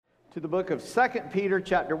to the book of 2 Peter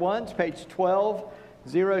chapter 1, it's page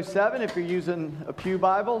 1207. If you're using a pew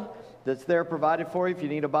Bible, that's there provided for you. If you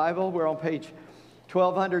need a Bible, we're on page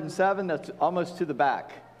 1207. That's almost to the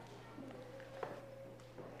back.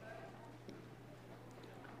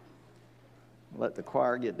 Let the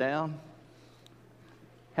choir get down.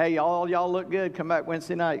 Hey, y'all look good. Come back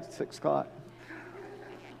Wednesday night, 6 o'clock.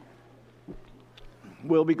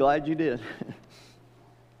 We'll be glad you did.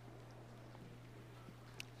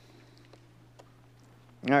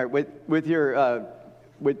 All right,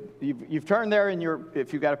 you've turned there, and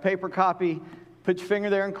if you've got a paper copy, put your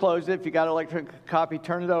finger there and close it. If you got an electronic copy,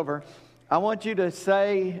 turn it over. I want you to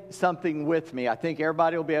say something with me. I think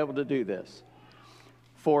everybody will be able to do this.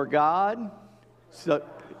 For God, so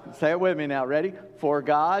say it with me now. Ready? For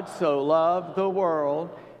God so loved the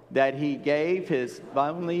world that He gave His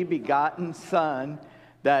only begotten Son,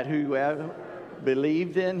 that whoever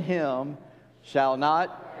believed in Him shall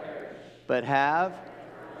not but have.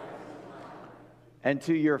 And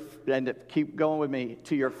keep going with me.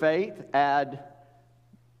 To your faith, add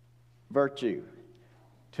virtue.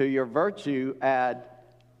 To your virtue, add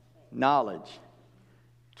knowledge.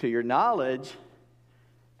 To your knowledge,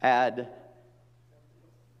 add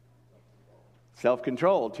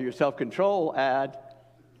self-control. To your self-control, add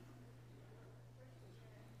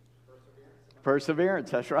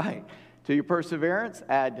perseverance. That's right. To your perseverance,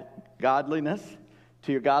 add godliness.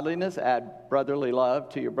 To your godliness, add brotherly love.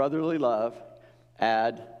 To your brotherly love,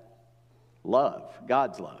 add love,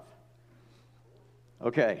 God's love.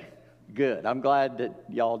 Okay, good. I'm glad that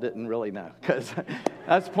y'all didn't really know, because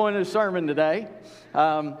that's the point of the sermon today.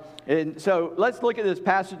 And so let's look at this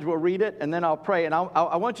passage. We'll read it, and then I'll pray. And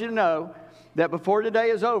I want you to know that before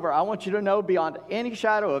today is over, I want you to know beyond any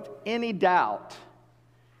shadow of any doubt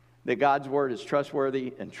that God's word is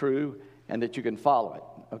trustworthy and true, and that you can follow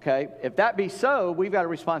it. Okay? If that be so, we've got a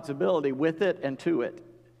responsibility with it and to it,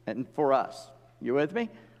 and for us. You with me?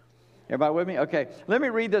 Everybody with me? Okay. Let me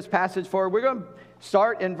read this passage for you. We're going to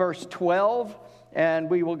start in verse 12, and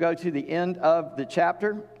we will go to the end of the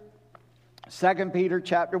chapter. 2 Peter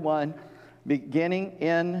chapter 1, beginning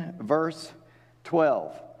in verse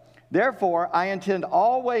 12. Therefore, I intend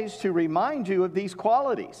always to remind you of these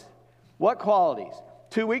qualities. What qualities?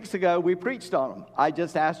 2 weeks ago, we preached on them. I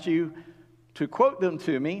just asked you to quote them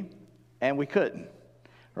to me, and we couldn't,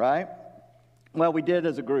 right? Well, we did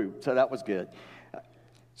as a group, so that was good.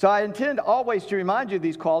 So I intend always to remind you of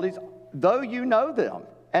these qualities, though you know them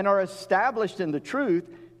and are established in the truth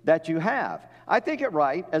that you have. I think it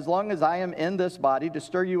right, as long as I am in this body, to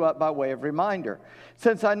stir you up by way of reminder,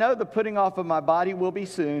 since I know the putting off of my body will be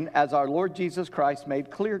soon, as our Lord Jesus Christ made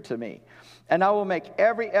clear to me. And I will make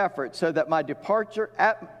every effort so that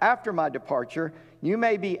after my departure, you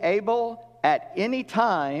may be able at any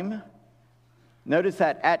time, notice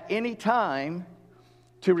that, at any time,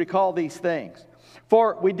 to recall these things.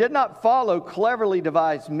 For we did not follow cleverly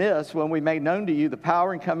devised myths when we made known to you the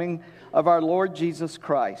power and coming of our Lord Jesus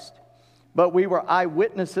Christ, but we were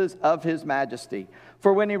eyewitnesses of His majesty.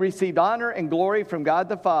 For when He received honor and glory from God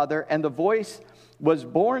the Father, and the voice was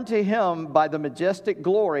borne to Him by the majestic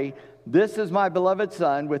glory, "This is my beloved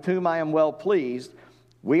Son, with whom I am well pleased,"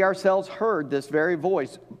 we ourselves heard this very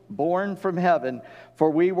voice borne from heaven, for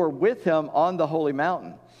we were with Him on the holy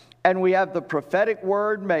mountain. And we have the prophetic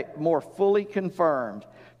word more fully confirmed,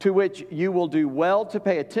 to which you will do well to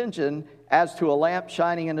pay attention as to a lamp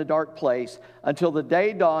shining in a dark place, until the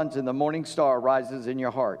day dawns and the morning star rises in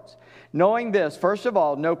your hearts. Knowing this, first of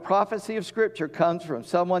all, no prophecy of Scripture comes from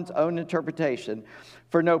someone's own interpretation,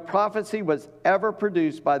 for no prophecy was ever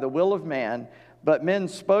produced by the will of man, but men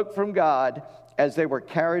spoke from God as they were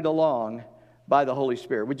carried along by the Holy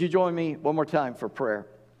Spirit. Would you join me one more time for prayer?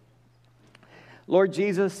 Lord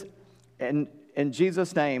Jesus, in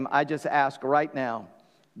Jesus' name, I just ask right now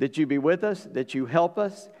that you be with us, that you help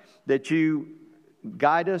us, that you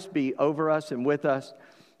guide us, be over us and with us.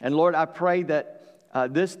 And Lord, I pray that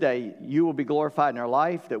this day you will be glorified in our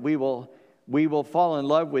life, that we will fall in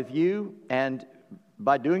love with you, and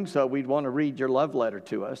by doing so, we'd want to read your love letter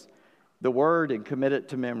to us, the word, and commit it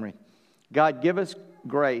to memory. God, give us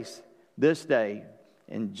grace this day.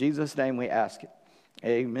 In Jesus' name we ask it.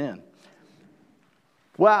 Amen.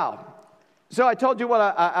 Wow. So I told you what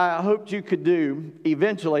I hoped you could do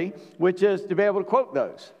eventually, which is to be able to quote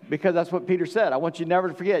those, because that's what Peter said. I want you never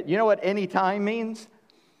to forget. You know what any time means?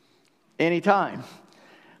 Any time.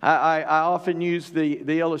 I often use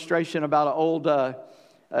the illustration about an old,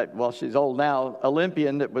 she's old now,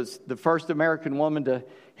 Olympian that was the first American woman to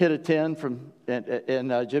hit a 10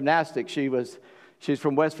 in gymnastics. She's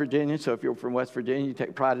from West Virginia, so if you're from West Virginia, you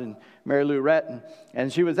take pride in Mary Lou Retton.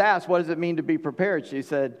 And she was asked, what does it mean to be prepared? She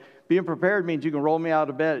said, being prepared means you can roll me out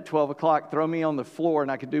of bed at 12 o'clock, throw me on the floor,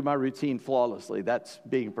 and I can do my routine flawlessly. That's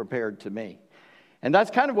being prepared to me. And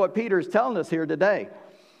that's kind of what Peter is telling us here today.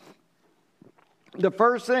 The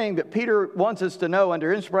first thing that Peter wants us to know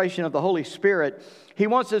under inspiration of the Holy Spirit, he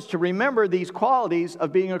wants us to remember these qualities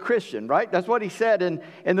of being a Christian, right? That's what he said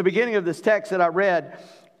in the beginning of this text that I read.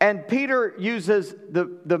 And Peter uses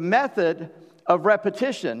the method of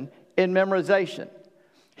repetition in memorization.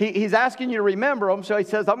 He's asking you to remember them, so he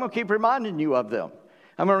says, I'm going to keep reminding you of them.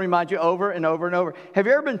 I'm going to remind you over and over and over. Have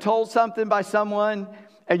you ever been told something by someone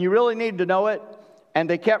and you really needed to know it, and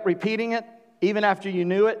they kept repeating it even after you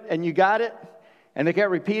knew it and you got it, and they kept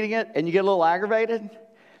repeating it and you get a little aggravated?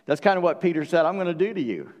 That's kind of what Peter said, I'm going to do to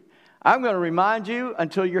you. I'm going to remind you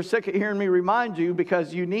until you're sick of hearing me remind you,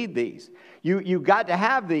 because you need these. You got to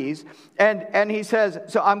have these. And he says,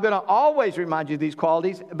 so I'm going to always remind you of these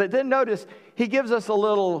qualities. But then notice, he gives us a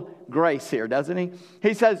little grace here, doesn't he?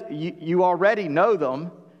 He says, you already know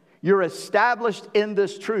them. You're established in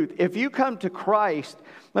this truth. If you come to Christ,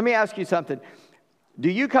 let me ask you something. Do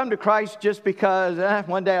you come to Christ just because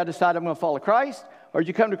one day I decide I'm going to follow Christ? Or did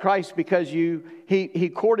you come to Christ because he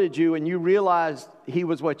courted you and you realized he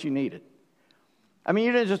was what you needed? I mean,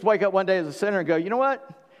 you didn't just wake up one day as a sinner and go, you know what?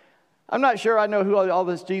 I'm not sure I know who all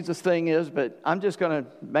this Jesus thing is, but I'm just going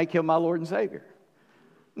to make him my Lord and Savior.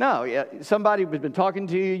 No, yeah, somebody has been talking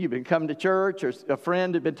to you, you've been coming to church, or a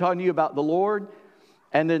friend had been talking to you about the Lord,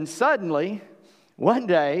 and then suddenly, one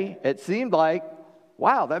day, it seemed like,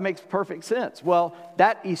 wow, that makes perfect sense. Well,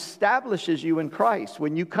 that establishes you in Christ.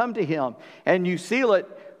 When you come to him and you seal it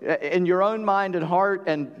in your own mind and heart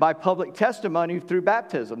and by public testimony through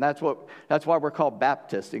baptism. That's why we're called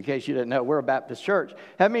Baptists, in case you didn't know. We're a Baptist church.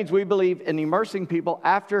 That means we believe in immersing people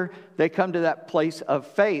after they come to that place of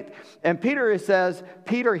faith. And Peter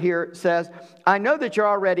here says, I know that you're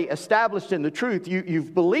already established in the truth.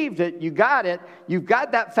 You've believed it. You got it. You've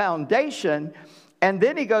got that foundation. And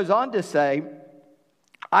then he goes on to say,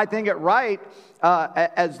 I think it right,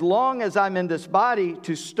 as long as I'm in this body,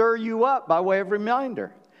 to stir you up by way of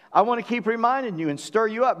reminder. I want to keep reminding you and stir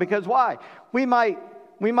you up, because why? We might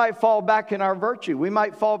fall back in our virtue. We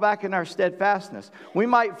might fall back in our steadfastness. We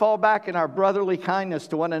might fall back in our brotherly kindness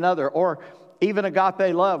to one another, or even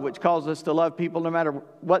agape love, which calls us to love people no matter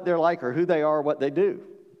what they're like or who they are or what they do.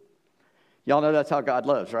 Y'all know that's how God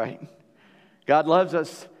loves, right? God loves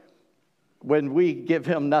us. When we give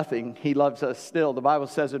him nothing, he loves us still. The Bible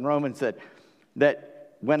says in Romans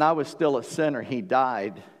that when I was still a sinner, he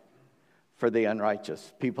died for the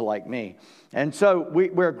unrighteous, people like me. And so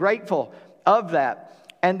we're grateful of that.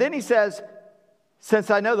 And then he says, since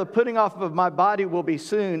I know the putting off of my body will be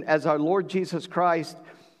soon, as our Lord Jesus Christ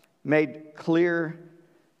made clear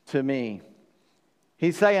to me.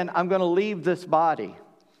 He's saying, I'm going to leave this body.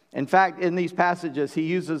 In fact, in these passages, he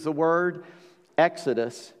uses the word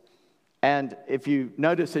Exodus. And if you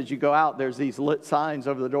notice as you go out, there's these lit signs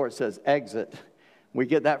over the door. It says exit. We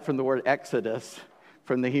get that from the word Exodus,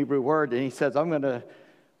 from the Hebrew word. And he says, I'm going to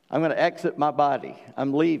exit my body.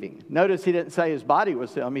 I'm leaving. Notice he didn't say his body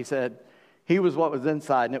was him. He said he was what was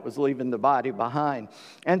inside, and it was leaving the body behind.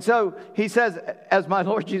 And so he says, as my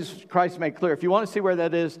Lord Jesus Christ made clear. If you want to see where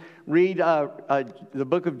that is, read the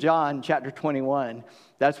book of John, chapter 21.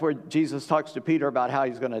 That's where Jesus talks to Peter about how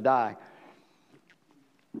he's going to die.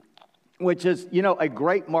 Which is, a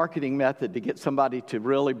great marketing method to get somebody to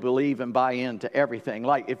really believe and buy into everything.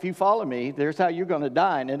 Like, if you follow me, there's how you're going to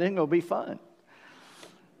die, and it ain't going to be fun.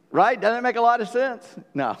 Right? Doesn't it make a lot of sense?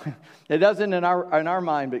 No, it doesn't in our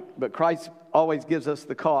mind, but Christ always gives us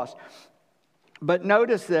the cost. But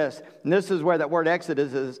notice this, and this is where that word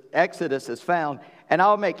Exodus is found. And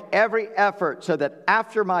I'll make every effort so that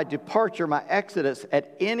after my departure, my Exodus,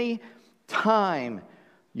 at any time,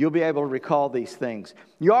 you'll be able to recall these things.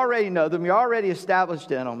 You already know them. You're already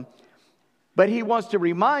established in them. But he wants to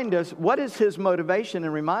remind us, what is his motivation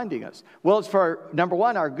in reminding us? Well, it's for, number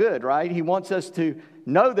one, our good, right? He wants us to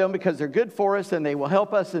know them because they're good for us and they will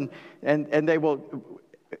help us. And they will,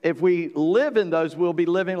 if we live in those, we'll be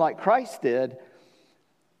living like Christ did.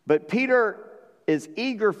 But Peter is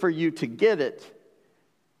eager for you to get it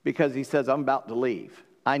because he says, I'm about to leave.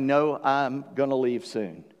 I know I'm going to leave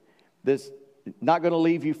soon. Not going to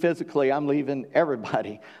leave you physically. I'm leaving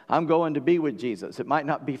everybody. I'm going to be with Jesus. It might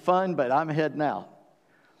not be fun, but I'm heading out.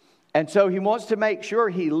 And so he wants to make sure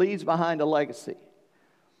he leaves behind a legacy.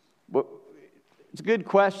 It's a good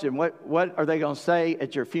question. What are they going to say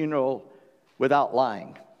at your funeral without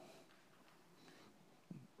lying?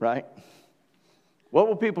 Right? What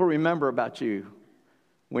will people remember about you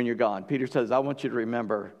when you're gone. Peter says, I want you to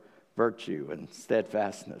remember virtue and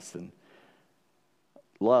steadfastness and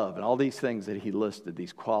love and all these things that he listed,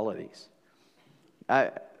 these qualities. I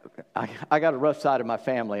got a rough side of my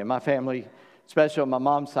family. And my family, especially on my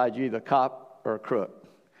mom's side, you're either a cop or a crook.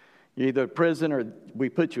 You're either in prison or we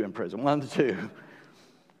put you in prison, one of the two.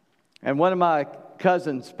 And one of my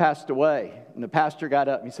cousins passed away. And the pastor got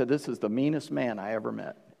up and he said, this is the meanest man I ever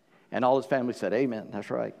met. And all his family said, amen. That's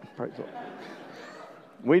right. Praise the Lord.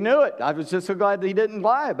 We knew it. I was just so glad that he didn't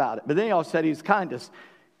lie about it. But then he also said he's the kindest,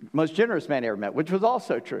 most generous man I ever met, which was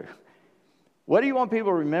also true. What do you want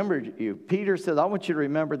people to remember you? Peter says, I want you to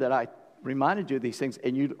remember that I reminded you of these things,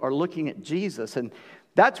 and you are looking at Jesus. And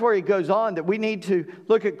that's where he goes on, that we need to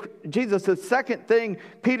look at Jesus. The second thing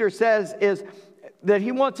Peter says is that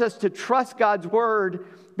he wants us to trust God's word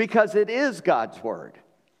because it is God's word.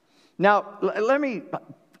 Now, let me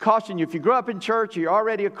caution you, if you grew up in church, you're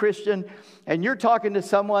already a Christian, and you're talking to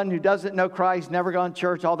someone who doesn't know Christ, never gone to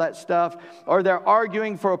church, all that stuff, or they're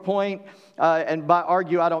arguing for a point, and by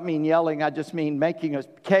argue, I don't mean yelling, I just mean making a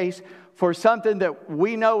case for something that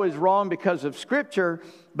we know is wrong because of Scripture,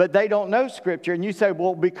 but they don't know Scripture, and you say,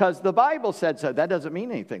 well, because the Bible said so. That doesn't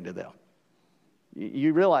mean anything to them.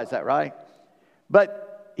 You realize that, right?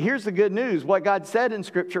 But here's the good news. What God said in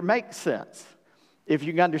Scripture makes sense, if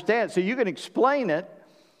you can understand it. So you can explain it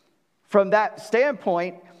from that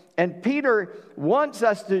standpoint, and Peter wants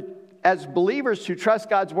us to, as believers, to trust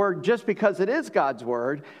God's word just because it is God's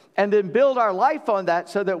word, and then build our life on that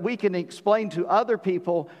so that we can explain to other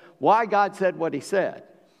people why God said what he said.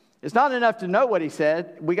 It's not enough to know what he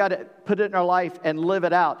said. We got to put it in our life and live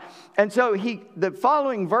it out. And so the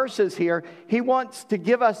following verses here, he wants to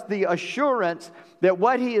give us the assurance that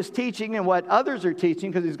what he is teaching and what others are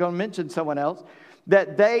teaching, because he's going to mention someone else,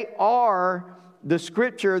 that they are the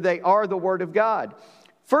Scripture, they are the Word of God.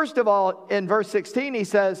 First of all, in verse 16, he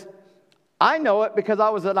says, I know it because I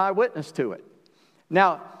was an eyewitness to it.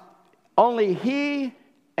 Now, only he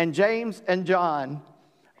and James and John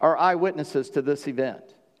are eyewitnesses to this event.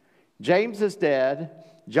 James is dead.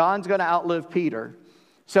 John's going to outlive Peter.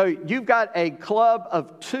 So you've got a club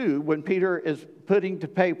of two when Peter is putting to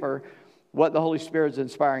paper what the Holy Spirit is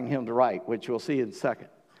inspiring him to write, which we'll see in a second.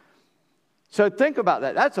 So think about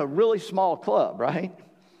that. That's a really small club, right?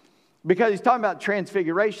 Because he's talking about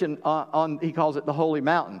transfiguration on he calls it the Holy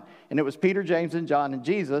Mountain. And it was Peter, James, and John, and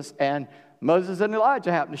Jesus. And Moses and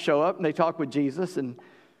Elijah happened to show up, and they talk with Jesus. And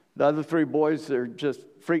the other three boys are just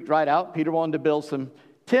freaked right out. Peter wanted to build some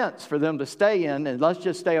tents for them to stay in. And let's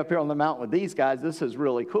just stay up here on the mountain with these guys. This is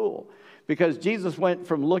really cool. Because Jesus went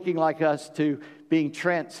from looking like us to being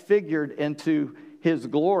transfigured into his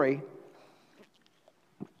glory,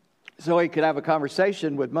 so he could have a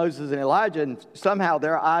conversation with Moses and Elijah, and somehow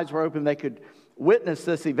their eyes were open. They could witness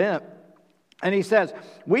this event. And he says,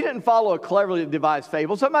 we didn't follow a cleverly devised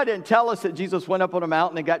fable. Somebody didn't tell us that Jesus went up on a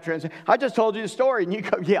mountain and got transfigured. I just told you the story. And you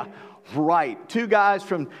go, yeah, right. Two guys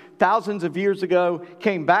from thousands of years ago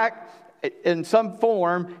came back in some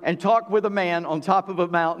form and talked with a man on top of a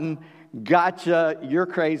mountain. Gotcha, you're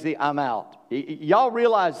crazy, I'm out. Y'all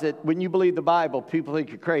realize that when you believe the Bible, people think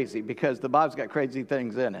you're crazy because the Bible's got crazy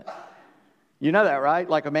things in it. You know that, right?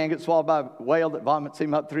 Like a man gets swallowed by a whale that vomits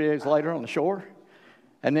him up 3 days later on the shore.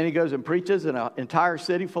 And then he goes and preaches and an entire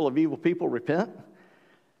city full of evil people repent.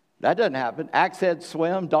 That doesn't happen. Axe heads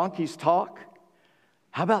swim, donkeys talk.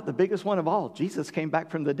 How about the biggest one of all? Jesus came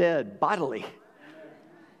back from the dead bodily.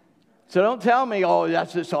 So don't tell me, oh,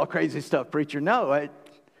 that's just all crazy stuff, preacher. No,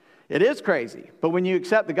 it is crazy. But when you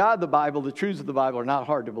accept the God of the Bible, the truths of the Bible are not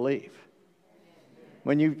hard to believe.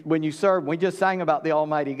 When you serve, we just sang about the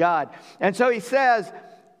Almighty God. And so he says,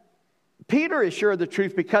 Peter is sure of the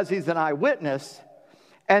truth because he's an eyewitness.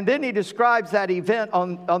 And then he describes that event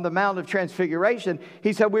on the Mount of Transfiguration.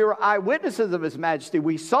 He said, we were eyewitnesses of his majesty.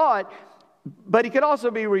 We saw it, but he could also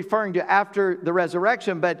be referring to after the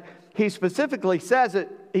resurrection. But he specifically says it.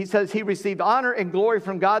 He says he received honor and glory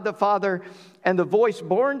from God the Father, and the voice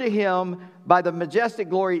borne to him by the majestic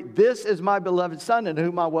glory, this is my beloved Son in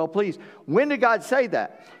whom I'm well pleased. When did God say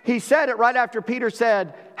that? He said it right after Peter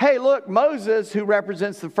said, hey, look, Moses, who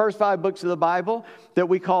represents the first 5 books of the Bible that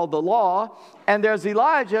we call the law, and there's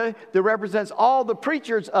Elijah that represents all the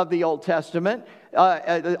preachers of the Old Testament,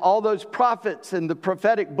 all those prophets and the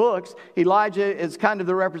prophetic books. Elijah is kind of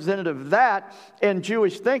the representative of that. In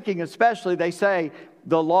Jewish thinking especially, they say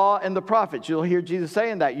the law and the prophets. You'll hear Jesus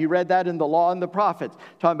saying that. You read that in the law and the prophets,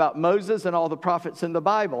 talking about Moses and all the prophets in the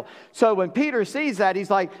Bible. So when Peter sees that, he's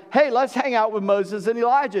like, hey, let's hang out with Moses and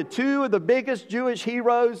Elijah, 2 of the biggest Jewish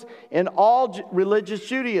heroes in all religious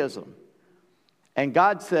Judaism. And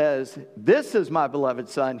God says, this is my beloved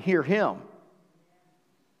Son, hear him.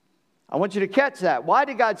 I want you to catch that. Why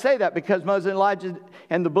did God say that? Because Moses and Elijah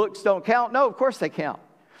and the books don't count? No, of course they count.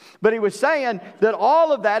 But he was saying that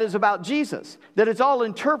all of that is about Jesus, that it's all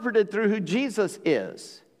interpreted through who Jesus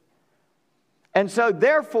is. And so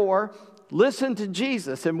therefore, listen to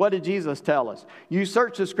Jesus. And what did Jesus tell us? You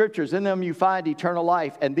search the scriptures, in them you find eternal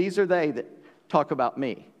life, and these are they that talk about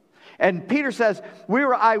me. And Peter says, we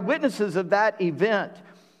were eyewitnesses of that event.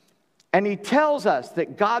 And he tells us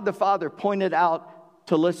that God the Father pointed out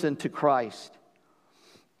to listen to Christ.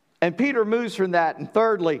 And Peter moves from that. And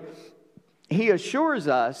thirdly, he assures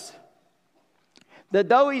us that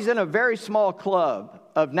though he's in a very small club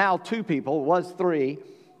of now 2 people, was 3,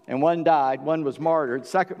 and 1 died, 1 was martyred.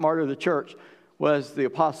 Second martyr of the church was the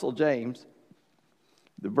Apostle James,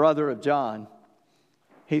 the brother of John.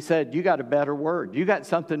 He said, you got a better word. You got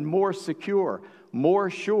something more secure, more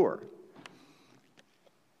sure.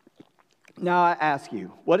 Now I ask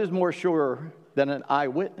you, what is more sure than an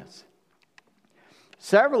eyewitness?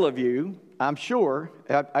 Several of you, I'm sure,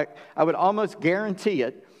 I would almost guarantee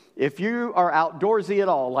it, if you are outdoorsy at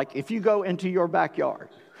all, like if you go into your backyard,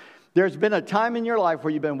 there's been a time in your life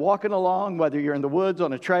where you've been walking along, whether you're in the woods,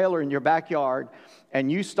 on a trail, or in your backyard, and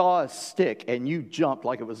you saw a stick and you jumped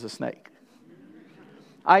like it was a snake.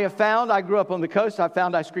 I grew up on the coast, I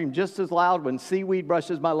found I scream just as loud when seaweed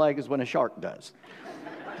brushes my leg as when a shark does.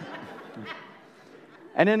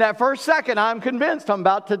 And in that first second, I'm convinced I'm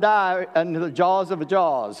about to die in the jaws of a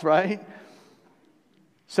jaws, right?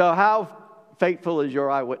 So how faithful is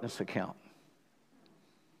your eyewitness account?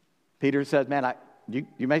 Peter says, man,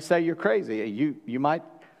 you may say you're crazy. You might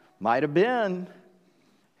have been.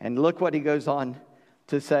 And look what he goes on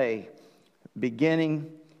to say,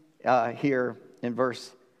 beginning here in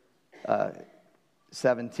verse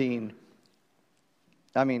 18.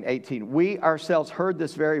 We ourselves heard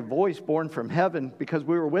this very voice born from heaven because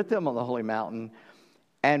we were with him on the holy mountain,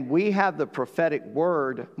 and we have the prophetic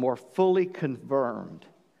word more fully confirmed.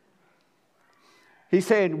 He's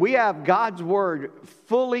saying we have God's word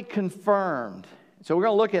fully confirmed. So we're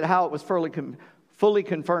going to look at how it was fully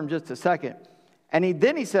confirmed just a second. And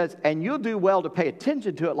then he says, and you'll do well to pay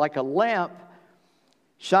attention to it like a lamp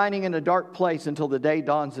shining in a dark place until the day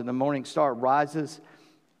dawns and the morning star rises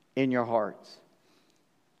in your hearts.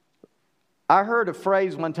 I heard a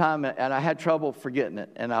phrase one time, and I had trouble forgetting it,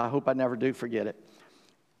 and I hope I never do forget it.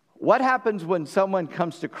 What happens when someone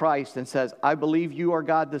comes to Christ and says, I believe you are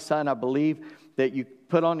God the Son, I believe that you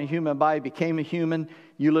put on a human body, became a human,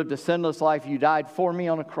 you lived a sinless life, you died for me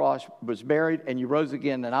on a cross, was buried, and you rose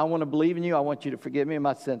again, and I want to believe in you, I want you to forgive me of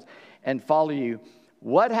my sins and follow you.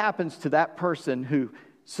 What happens to that person who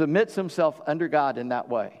submits himself under God in that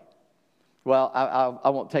way? Well, I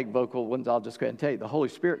won't take vocal ones. I'll just go ahead and tell you. The Holy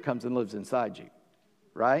Spirit comes and lives inside you,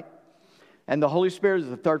 right? And the Holy Spirit is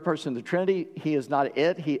the third person of the Trinity. He is not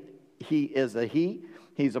it. He is a he.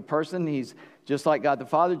 He's a person. He's just like God the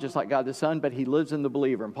Father, just like God the Son, but he lives in the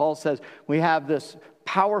believer. And Paul says we have this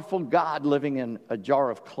powerful God living in a jar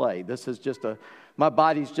of clay. This is my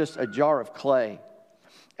body's just a jar of clay.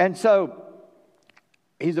 And so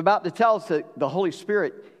he's about to tell us that the Holy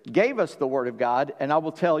Spirit gave us the Word of God, and I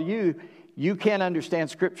will tell you, you can't understand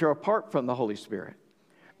Scripture apart from the Holy Spirit,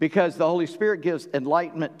 because the Holy Spirit gives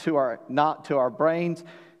enlightenment to our brains.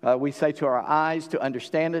 We say to our eyes to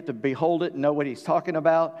understand it, to behold it, and know what he's talking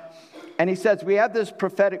about. And he says, we have this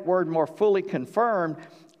prophetic word more fully confirmed,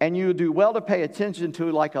 and you do well to pay attention to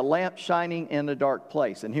like a lamp shining in a dark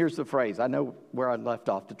place. And here's the phrase. I know where I left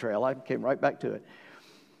off the trail. I came right back to it.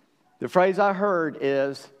 The phrase I heard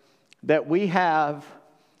is that we have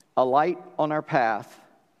a light on our path,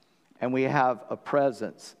 and we have a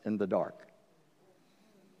presence in the dark.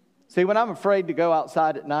 See, when I'm afraid to go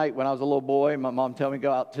outside at night, when I was a little boy, my mom told me to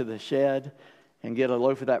go out to the shed and get a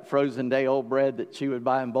loaf of that frozen day-old bread that she would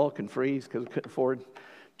buy in bulk and freeze because we couldn't afford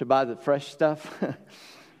to buy the fresh stuff.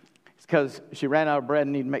 It's because she ran out of bread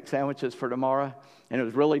and needed to make sandwiches for tomorrow. And it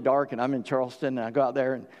was really dark, and I'm in Charleston, and I go out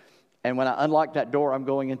there, and when I unlocked that door, I'm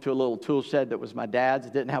going into a little tool shed that was my dad's.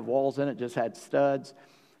 It didn't have walls in it, just had studs.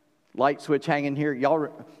 Light switch hanging here.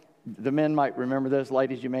 The men might remember this,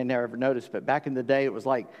 ladies, you may never notice, but back in the day,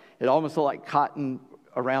 it almost looked like cotton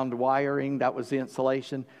around wiring. That was the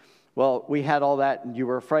insulation. Well, we had all that, and you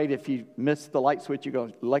were afraid if you missed the light switch, you're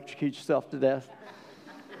going to electrocute yourself to death.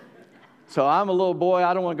 So I'm a little boy.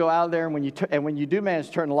 I don't want to go out there, and when you do manage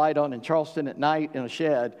to turn the light on in Charleston at night in a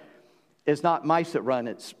shed, it's not mice that run,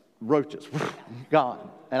 it's roaches.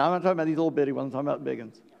 Gone. And I'm not talking about these little bitty ones, I'm talking about big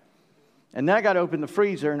ones. And then I got to open the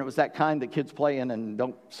freezer, and it was that kind that kids play in and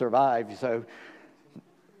don't survive. So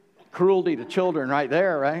cruelty to children right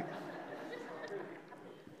there, right?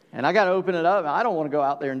 And I got to open it up, and I don't want to go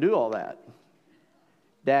out there and do all that.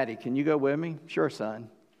 Daddy, can you go with me? Sure, son.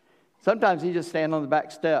 Sometimes he just stand on the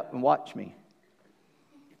back step and watch me.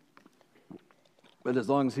 But as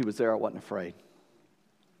long as he was there, I wasn't afraid.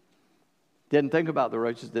 Didn't think about the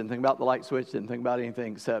roaches, didn't think about the light switch, didn't think about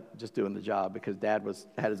anything except just doing the job because Dad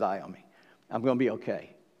had his eye on me. I'm going to be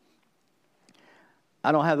okay.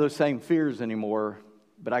 I don't have those same fears anymore,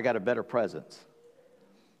 but I got a better presence.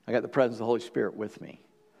 I got the presence of the Holy Spirit with me.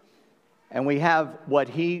 And we have what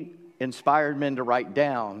he inspired men to write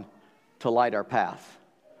down to light our path.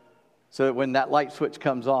 So that when that light switch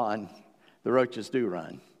comes on, the roaches do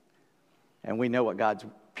run. And we know what God's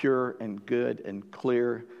pure and good and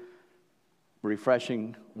clear,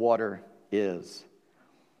 refreshing water is.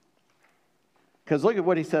 Because look at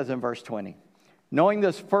what he says in verse 20. Knowing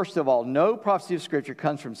this, first of all, no prophecy of Scripture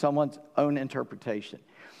comes from someone's own interpretation.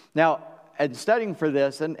 Now, in studying for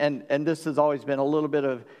this, and this has always been a little bit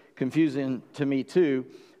of confusing to me too,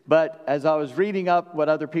 but as I was reading up what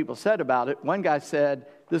other people said about it, one guy said,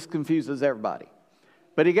 this confuses everybody.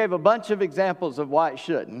 But he gave a bunch of examples of why it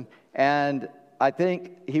shouldn't, and I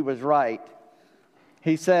think he was right.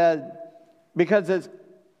 He said, because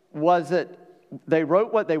they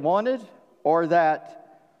wrote what they wanted, or is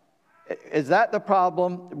that the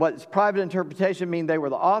problem? Does private interpretation mean they were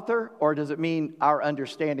the author, or does it mean our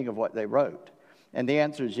understanding of what they wrote? And the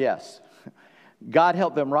answer is yes. God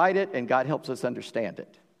helped them write it, and God helps us understand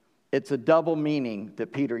it. It's a double meaning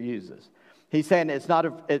that Peter uses. He's saying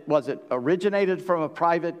it wasn't originated from a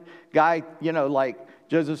private guy, like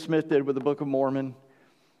Joseph Smith did with the Book of Mormon,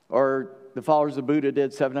 or the followers of Buddha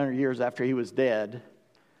did 700 years after he was dead.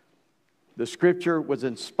 The Scripture was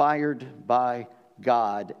inspired by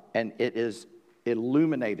God, and it is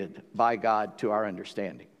illuminated by God to our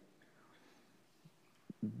understanding.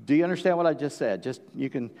 Do you understand what I just said? You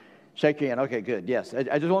can shake your hand. Okay, good. Yes. I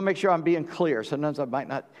just want to make sure I'm being clear. Sometimes I might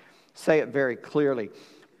not say it very clearly.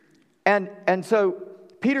 And so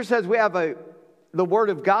Peter says we have the Word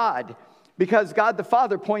of God because God the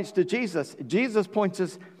Father points to Jesus. Jesus points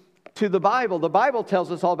us to the Bible. The Bible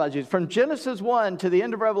tells us all about Jesus. From Genesis 1 to the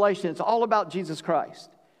end of Revelation, it's all about Jesus Christ.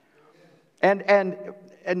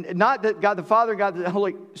 And not that God the Father, God the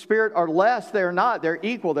Holy Spirit are less. They're not. They're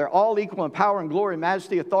equal. They're all equal in power and glory,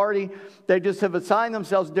 majesty, authority. They just have assigned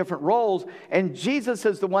themselves different roles. And Jesus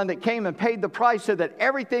is the one that came and paid the price so that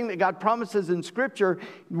everything that God promises in Scripture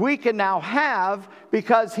we can now have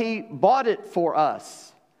because He bought it for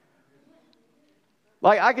us.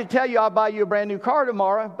 Like I could tell you I'll buy you a brand new car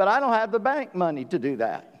tomorrow, but I don't have the bank money to do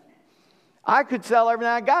that. I could sell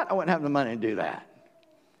everything I got. I wouldn't have the money to do that.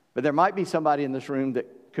 But there might be somebody in this room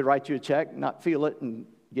that could write you a check, not feel it, and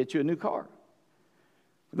get you a new car.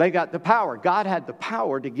 They got the power. God had the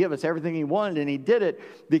power to give us everything He wanted, and He did it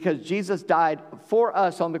because Jesus died for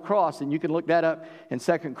us on the cross. And you can look that up in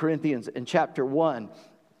 2 Corinthians in chapter 1.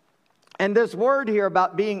 And this word here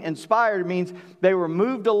about being inspired means they were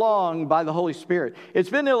moved along by the Holy Spirit.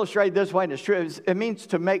 It's been illustrated this way, and it's true. It means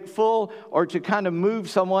to make full or to kind of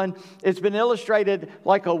move someone. It's been illustrated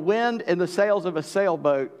like a wind in the sails of a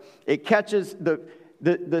sailboat. It catches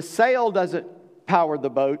the sail doesn't power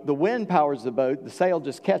the boat. The wind powers the boat. The sail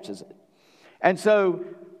just catches it. And so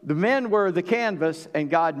the men were the canvas, and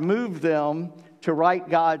God moved them to write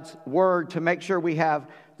God's word to make sure we have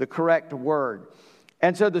the correct word.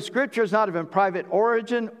 And so the Scripture is not of private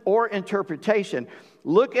origin or interpretation.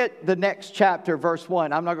 Look at the next chapter, verse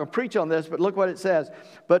 1. I'm not going to preach on this, but look what it says.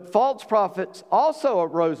 But false prophets also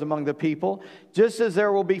arose among the people, just as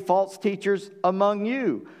there will be false teachers among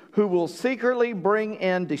you, who will secretly bring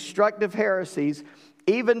in destructive heresies,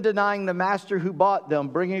 even denying the master who bought them,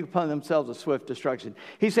 bringing upon themselves a swift destruction.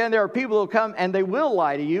 He's saying there are people who will come and they will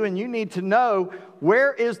lie to you, and you need to know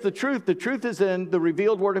where is the truth. The truth is in the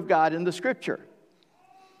revealed Word of God in the Scripture.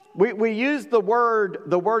 We use the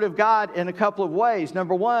word of God in a couple of ways.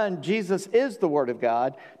 Number one, Jesus is the Word of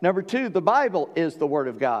God. Number two, the Bible is the Word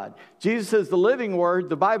of God. Jesus is the living Word.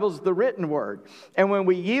 The Bible is the written Word. And when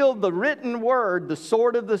we yield the written Word, the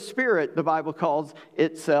sword of the Spirit, the Bible calls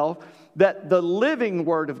itself, that the living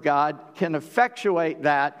Word of God can effectuate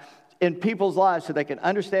that in people's lives so they can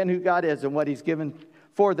understand who God is and what He's given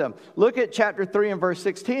for them. Look at chapter 3 and verse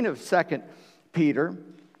 16 of 2 Peter.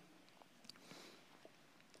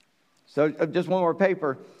 So just one more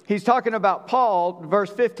paper. He's talking about Paul, verse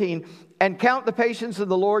 15, and count the patience of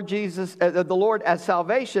the Lord Jesus, the Lord as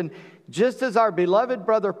salvation, just as our beloved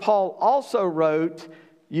brother Paul also wrote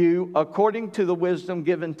you according to the wisdom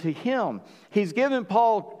given to him. He's given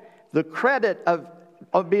Paul the credit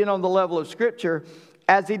of being on the level of Scripture,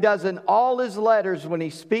 as he does in all his letters when he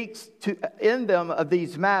speaks in them of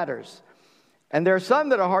these matters. And there are some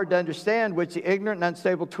that are hard to understand, which the ignorant and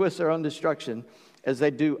unstable twist their own destruction, as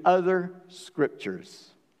they do other scriptures.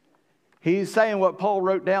 He's saying what Paul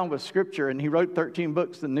wrote down was scripture, and he wrote 13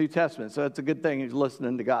 books in the New Testament, so it's a good thing he's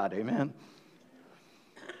listening to God, amen?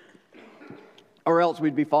 Or else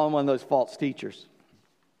we'd be following one of those false teachers.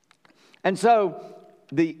 And so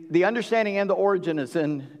the understanding and the origin is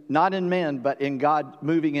not in men, but in God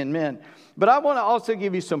moving in men. But I want to also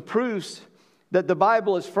give you some proofs that the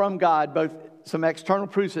Bible is from God, both some external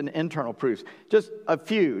proofs and internal proofs. Just a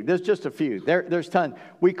few. There's just a few. There's tons.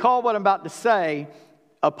 We call what I'm about to say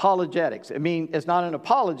apologetics. I mean, it's not an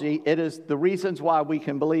apology. It is the reasons why we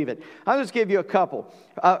can believe it. I'll just give you a couple.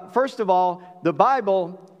 First of all, the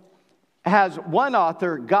Bible has one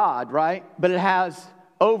author, God, right? But it has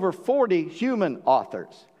over 40 human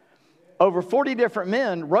authors. Over 40 different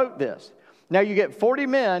men wrote this. Now you get 40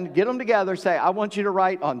 men, get them together, say, I want you to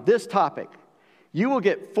write on this topic. You will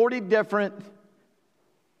get 40 different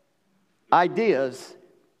ideas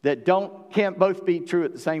that can't both be true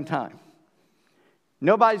at the same time.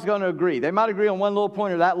 Nobody's going to agree. They might agree on one little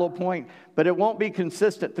point or that little point, but it won't be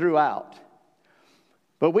consistent throughout.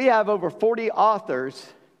 But we have over 40 authors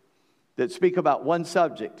that speak about one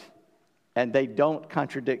subject, and they don't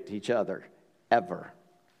contradict each other, ever.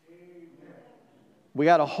 We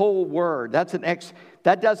got a whole word. That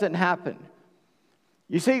doesn't happen.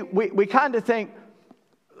 You see, we kind of think,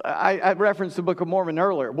 I referenced the Book of Mormon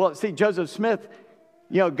earlier. Well, see, Joseph Smith,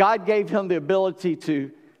 God gave him the ability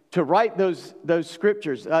to write those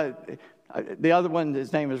scriptures. The other one,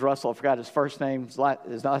 his name is Russell. I forgot his first name. His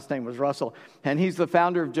last name was Russell. And he's the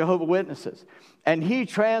founder of Jehovah's Witnesses. And he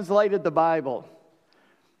translated the Bible.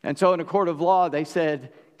 And so in a court of law, they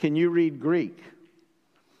said, can you read Greek?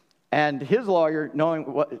 And his lawyer, knowing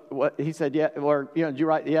what he said, yeah, or, did you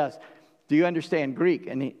write? Yes. Do you understand Greek?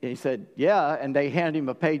 And he said, yeah. And they handed him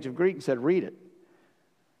a page of Greek and said, read it.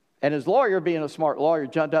 And his lawyer, being a smart lawyer,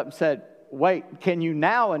 jumped up and said, wait, can you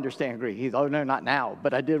now understand Greek? He said, oh, no, not now,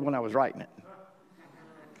 but I did when I was writing it.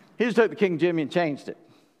 He just took the King Jimmy and changed it.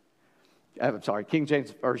 I'm sorry, King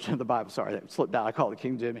James Version of the Bible. Sorry, that slipped out. I call it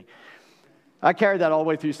King Jimmy. I carried that all the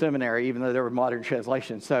way through seminary, even though there were modern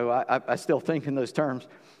translations. So I still think in those terms.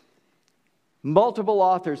 Multiple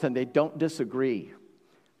authors, and they don't disagree.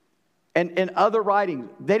 And in other writings,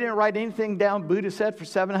 they didn't write anything down Buddha said for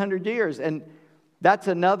 700 years. And that's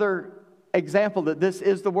another example that this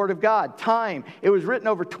is the Word of God. Time. It was written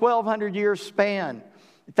over 1,200 years span.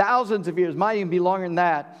 Thousands of years. Might even be longer than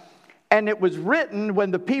that. And it was written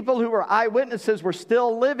when the people who were eyewitnesses were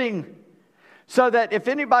still living. So that if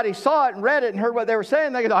anybody saw it and read it and heard what they were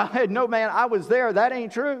saying, they go, no, man, I was there. That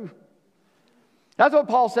ain't true. That's what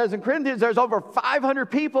Paul says in Corinthians. There's over 500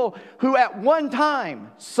 people who at one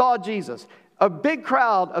time saw Jesus. A big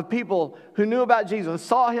crowd of people who knew about Jesus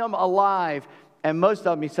saw him alive. And most of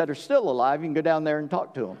them, he said, are still alive. You can go down there and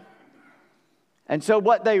talk to them. And so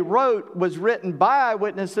what they wrote was written by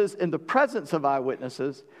eyewitnesses in the presence of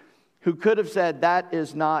eyewitnesses who could have said that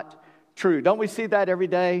is not true. Don't we see that every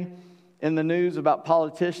day in the news about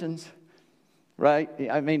politicians? Right?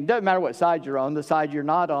 I mean, it doesn't matter what side you're on. The side you're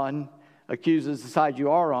not on accuses the side you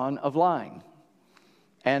are on of lying.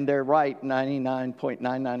 And they're right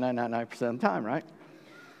 99.99999% of the time, right?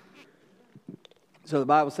 So the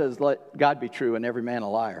Bible says, let God be true and every man a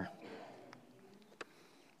liar.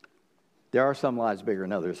 There are some lies bigger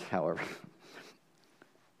than others, however.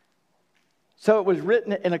 So it was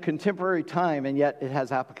written in a contemporary time, and yet it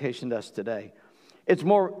has application to us today.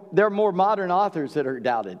 There are more modern authors that are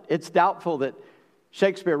doubted. It's doubtful that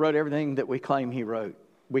Shakespeare wrote everything that we claim he wrote.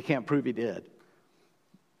 We can't prove he did.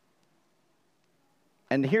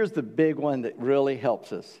 And here's the big one that really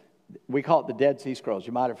helps us. We call it the Dead Sea Scrolls.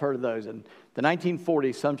 You might have heard of those. In the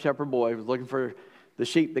 1940s, some shepherd boy was looking for the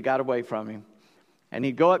sheep that got away from him. And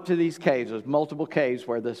he'd go up to these caves. There's multiple caves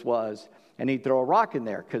where this was. And he'd throw a rock in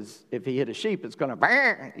there because if he hit a sheep, it's going to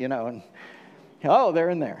bang, and they're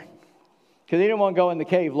in there. Because he didn't want to go in the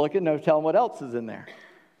cave looking, no telling what else is in there.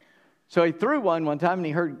 So he threw one time, and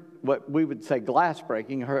he heard what we would say glass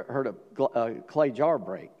breaking, heard a clay jar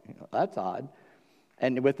break. That's odd.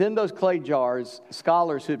 And within those clay jars,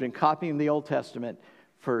 scholars who'd been copying the Old Testament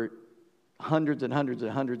for hundreds and hundreds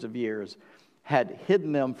and hundreds of years had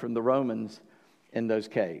hidden them from the Romans in those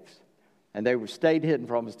caves. And they stayed hidden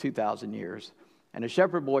for almost 2,000 years. And a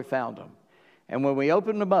shepherd boy found them. And when we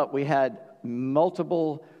opened them up, we had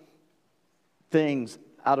multiple things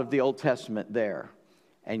out of the Old Testament there.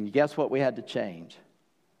 And guess what we had to change?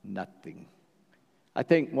 Nothing. I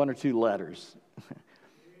think one or two letters.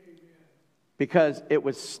 Because it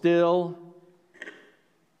was still,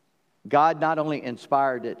 God not only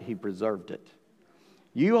inspired it, he preserved it.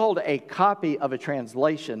 You hold a copy of a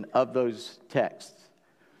translation of those texts.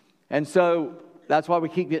 And so That's why we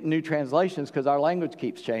keep getting new translations, because our language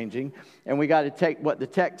keeps changing. And we got to take what the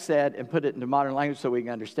text said and put it into modern language so we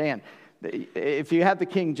can understand. If you have the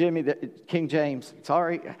King James,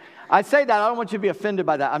 sorry. I say that, I don't want you to be offended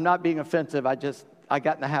by that. I'm not being offensive. I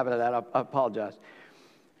got in the habit of that. I apologize.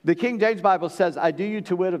 The King James Bible says, I do you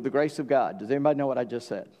to wit of the grace of God. Does anybody know what I just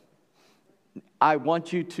said? I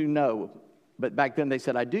want you to know. But back then they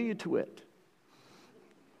said, I do you to wit.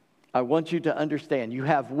 I want you to understand. You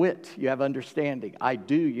have wit. You have understanding. I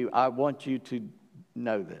do you. I want you to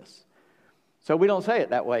know this. So we don't say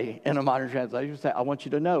it that way in a modern translation. We say, I want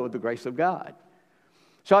you to know the grace of God.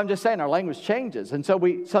 So I'm just saying our language changes. And so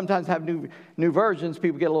we sometimes have new versions.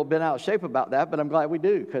 People get a little bent out of shape about that, but I'm glad we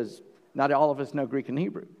do, because not all of us know Greek and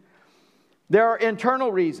Hebrew. There are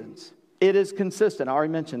internal reasons. It is consistent. I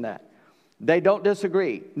already mentioned that. They don't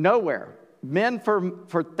disagree. Nowhere. Men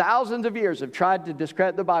for thousands of years have tried to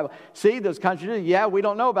discredit the Bible. See, there's contradiction. Yeah, we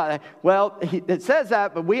don't know about that. Well, it says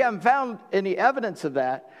that, but we haven't found any evidence of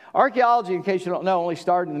that. Archaeology, in case you don't know, only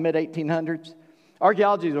started in the mid-1800s.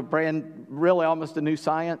 Archaeology is really almost a new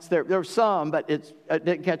science. There were some, but it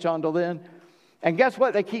didn't catch on till then. And guess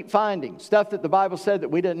what? They keep finding stuff that the Bible said that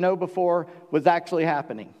we didn't know before was actually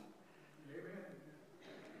happening.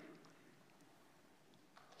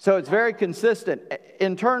 So it's very consistent.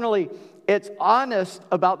 Internally, it's honest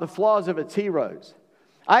about the flaws of its heroes.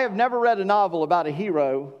 I have never read a novel about a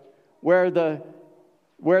hero where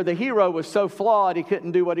the hero was so flawed he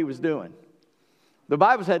couldn't do what he was doing. The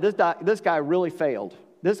Bible said this guy really failed.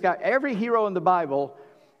 This guy, every hero in the Bible,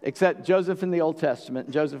 except Joseph in the Old Testament,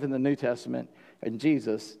 Joseph in the New Testament, and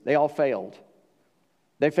Jesus, they all failed.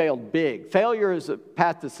 They failed big. Failure is a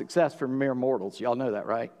path to success for mere mortals. Y'all know that,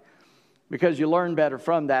 right? Because you learn better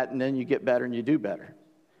from that, and then you get better and you do better.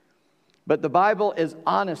 But the Bible is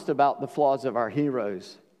honest about the flaws of our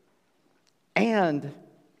heroes. And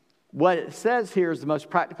what it says here is the most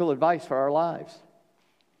practical advice for our lives.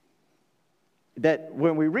 That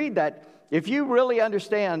when we read that, if you really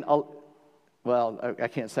understand, well, I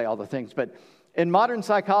can't say all the things, but in modern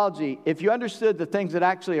psychology, if you understood the things that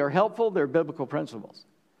actually are helpful, they're biblical principles.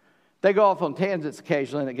 They go off on tangents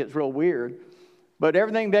occasionally, and it gets real weird. But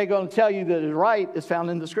everything they're going to tell you that is right is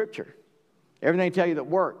found in the Scripture. Everything they tell you that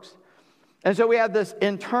works. And so we have this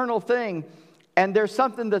internal thing, and there's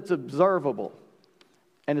something that's observable.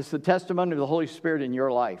 And it's the testimony of the Holy Spirit in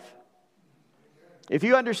your life. If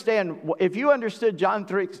you understood John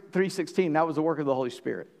 3:16, that was the work of the Holy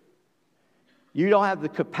Spirit. You don't have the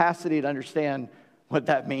capacity to understand what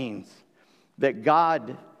that means. That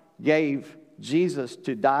God gave Jesus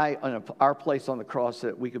to die on our place on the cross so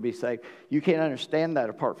that we could be saved. You can't understand that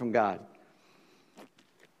apart from God.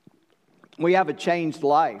 We have a changed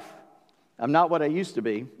life. I'm not what I used to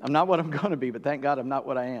be. I'm not what I'm going to be, but thank God I'm not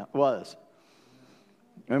what I was.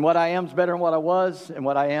 And what I am is better than what I was, and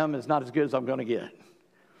what I am is not as good as I'm going to get.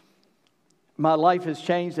 My life has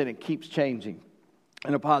changed, and it keeps changing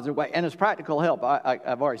in a positive way. And it's practical help.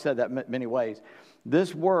 I've already said that many ways.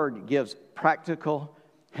 This word gives practical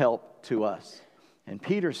help to us. And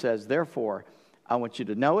Peter says, therefore, I want you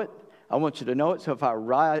to know it. I want you to know it. So if I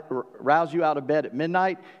rouse you out of bed at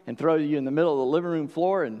midnight and throw you in the middle of the living room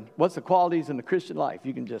floor, and what's the qualities in the Christian life?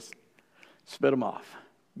 You can just spit them off.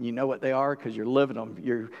 You know what they are because you're living them.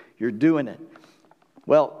 You're doing it.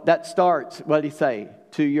 Well, that starts, what did he say?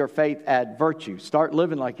 To your faith add virtue. Start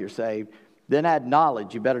living like you're saved. Then add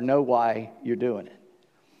knowledge. You better know why you're doing it.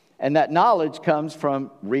 And that knowledge comes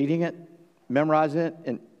from reading it, memorizing it,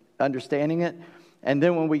 and understanding it. And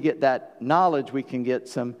then when we get that knowledge, we can get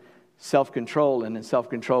some self-control. And in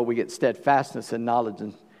self-control, we get steadfastness and knowledge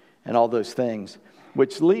and all those things,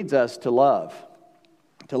 which leads us to love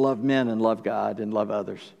men and love God and love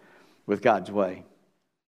others with God's way.